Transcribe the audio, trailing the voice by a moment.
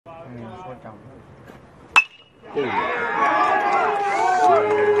You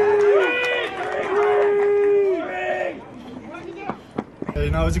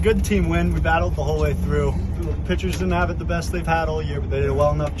know, it was a good team win. We battled the whole way through. The pitchers didn't have it the best they've had all year, but they did a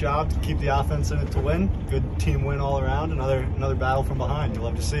well enough job to keep the offense in it to win. Good team win all around. Another battle from behind. You'll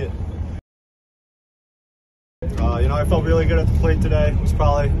love to see it. You know, I felt really good at the plate today. It was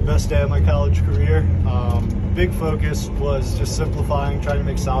probably the best day of my college career. Big focus was just simplifying, trying to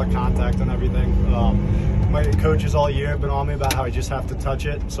make solid contact on everything. My coaches all year have been on me about how I just have to touch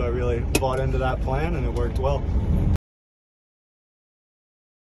it, so I really bought into that plan, and it worked well.